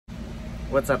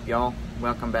What's up, y'all?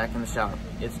 Welcome back in the shop.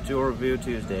 It's Tool Review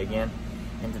Tuesday again,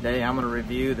 and today I'm going to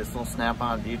review this little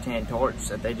Snap-on butane torch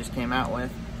that they just came out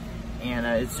with. And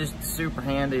it's just super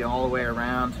handy all the way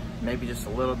around. Maybe just a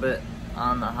little bit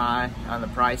on the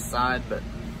price side, but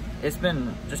it's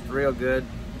been just real good,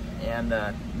 and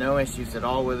no issues at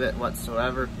all with it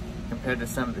whatsoever compared to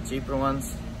some of the cheaper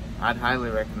ones. I'd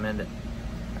highly recommend it.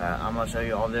 I'm going to show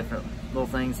you all the different little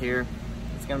things here.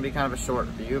 It's going to be kind of a short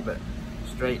review, but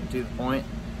straight and to the point.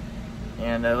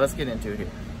 And let's get into it here.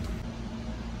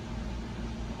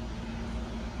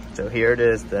 So here it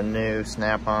is, the new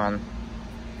Snap-on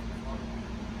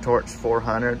Torch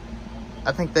 400.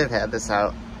 I think they've had this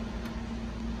out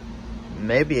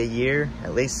maybe a year,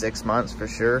 at least 6 months for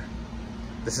sure.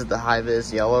 This is the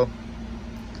high-vis yellow.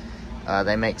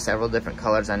 They make several different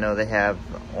colors. I know they have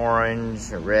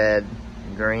orange, red,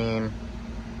 green.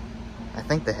 I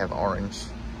think they have orange.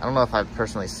 I don't know if I've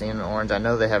personally seen an orange. I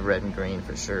know they have red and green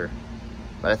for sure.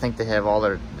 But I think they have all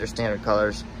their standard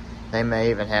colors. They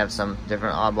may even have some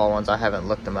different oddball ones. I haven't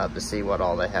looked them up to see what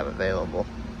all they have available.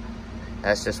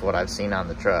 That's just what I've seen on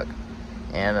the truck.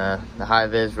 And the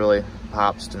high-vis really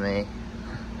pops to me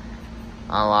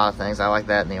on a lot of things. I like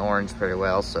that in the orange pretty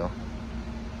well, so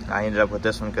I ended up with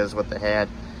this one because of what they had.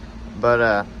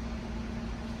 But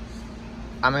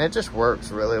I mean, it just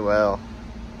works really well.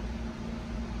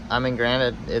 I mean,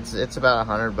 granted, it's about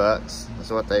 $100 is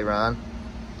what they run.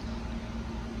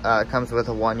 It comes with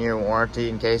a 1-year warranty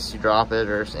in case you drop it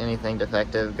or anything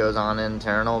defective goes on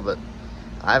internal, but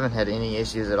I haven't had any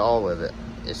issues at all with it.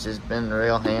 It's just been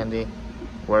real handy.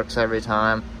 Works every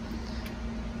time.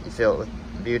 You fill it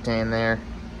with butane there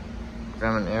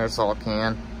from an aerosol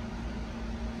can.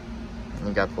 And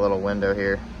you got the little window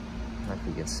here. I don't know if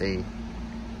you can see.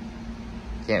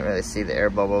 Can't really see the air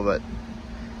bubble, but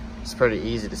it's pretty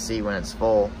easy to see when it's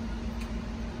full.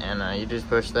 And you just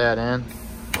push that in.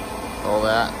 Pull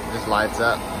that. It just lights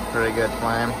up. Pretty good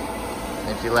flame. And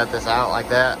if you let this out like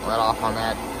that, let off on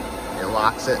that, it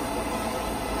locks it.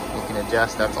 You can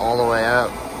adjust, that's all the way up.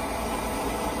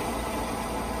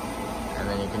 And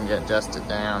then you can adjust it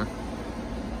down.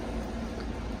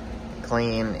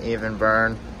 Clean, even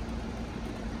burn.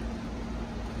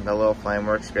 The little flame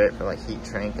works great for like heat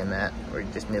shrink and that, where you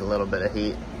just need a little bit of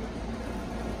heat.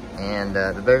 And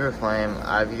the bigger flame,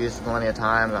 I've used plenty of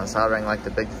times on soldering like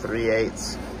the big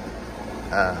 3/8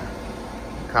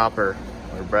 copper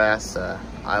or brass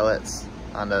eyelets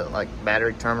on the like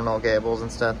battery terminal cables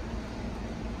and stuff,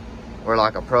 where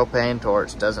like a propane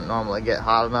torch doesn't normally get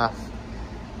hot enough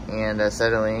and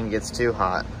acetylene gets too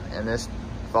hot, and this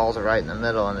falls right in the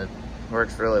middle and it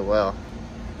works really well.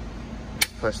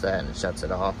 Just push that and it shuts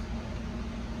it off.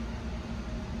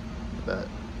 But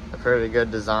a pretty good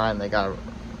design. They got a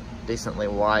decently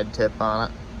wide tip on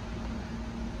it.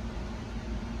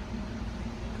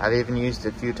 I've even used it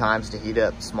a few times to heat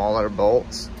up smaller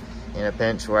bolts in a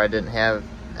pinch where I didn't have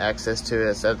access to an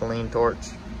acetylene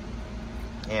torch.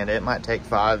 And it might take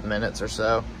 5 minutes or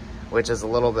so, which is a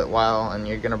little bit while, and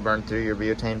you're gonna burn through your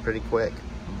butane pretty quick.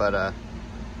 But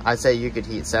I'd say you could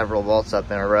heat several bolts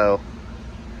up in a row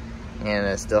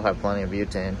and still have plenty of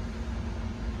butane.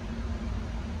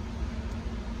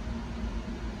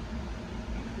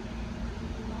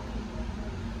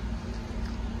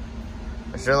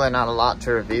 There's really not a lot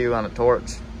to review on a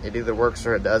torch. It either works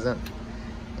or it doesn't.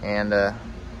 And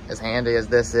as handy as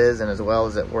this is and as well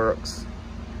as it works,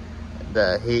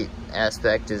 the heat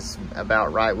aspect is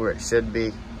about right where it should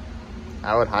be.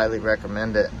 I would highly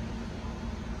recommend it.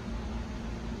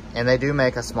 And they do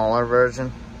make a smaller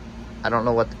version. I don't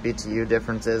know what the BTU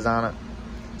difference is on it.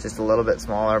 It's just a little bit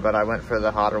smaller, but I went for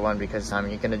the hotter one because I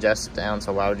mean, you can adjust it down,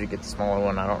 so why would you get the smaller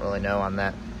one? I don't really know on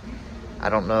that. I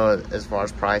don't know as far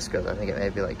as price goes. I think it may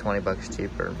be like $20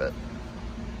 cheaper,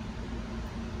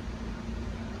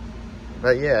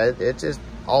 but yeah, it just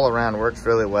all around works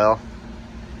really well.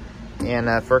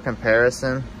 And for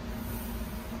comparison,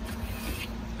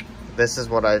 this is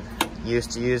what I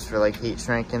used to use for like heat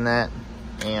shrink and that,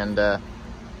 and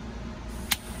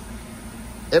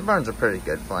it burns a pretty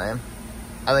good flame.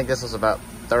 I think this was about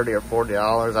 $30 or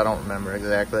 $40. I don't remember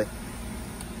exactly.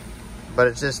 But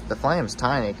it's just, the flame's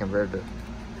tiny compared to...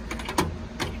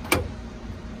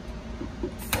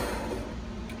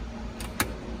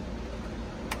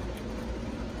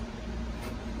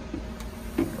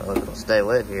 Well, it'll stay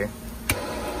lit here.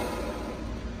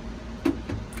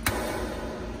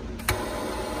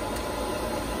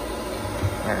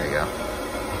 There you go.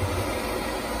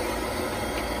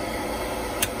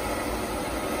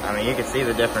 I mean, you can see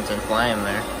the difference in flame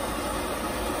there.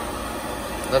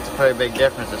 That's a pretty big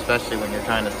difference, especially when you're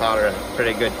trying to solder a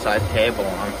pretty good sized cable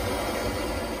on.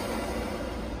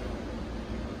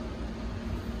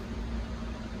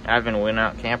 I even went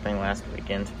out camping last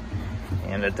weekend,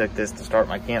 and I took this to start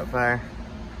my campfire.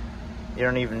 You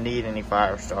don't even need any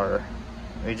fire starter.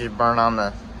 We just burn on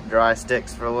the dry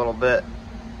sticks for a little bit,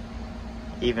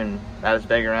 even about as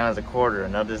big around as a quarter,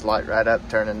 and they'll just light right up,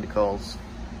 turn into coals.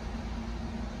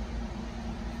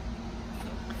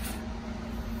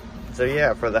 So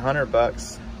yeah, for the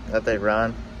 $100 that they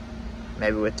run,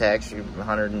 maybe with tax, you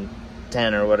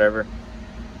 110 or whatever.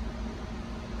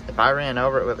 If I ran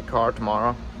over it with a car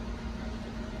tomorrow,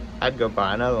 I'd go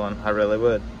buy another one. I really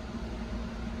would.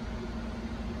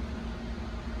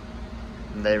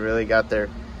 They really got their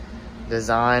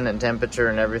design and temperature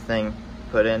and everything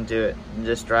put into it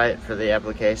just right for the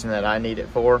application that I need it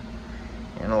for.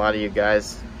 And a lot of you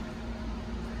guys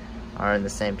are in the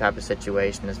same type of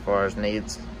situation as far as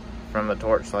needs from a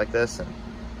torch like this, and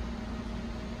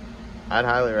I'd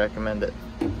highly recommend it.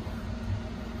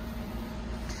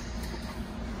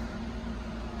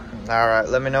 Alright,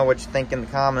 let me know what you think in the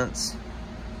comments.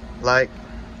 Like,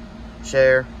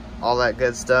 share, all that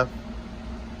good stuff.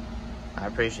 I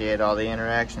appreciate all the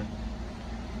interaction.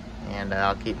 And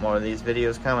I'll keep more of these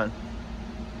videos coming.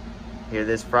 Here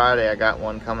this Friday, I got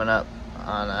one coming up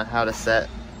on how to set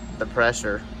the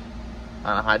pressure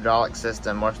on a hydraulic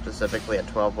system, more specifically a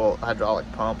 12-volt hydraulic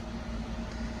pump.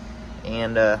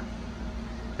 And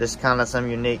just kind of some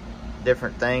unique,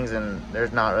 different things, and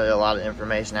there's not really a lot of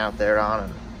information out there on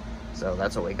them. So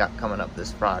that's what we got coming up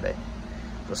this Friday.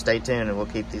 So stay tuned and we'll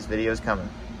keep these videos coming.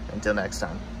 Until next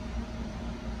time.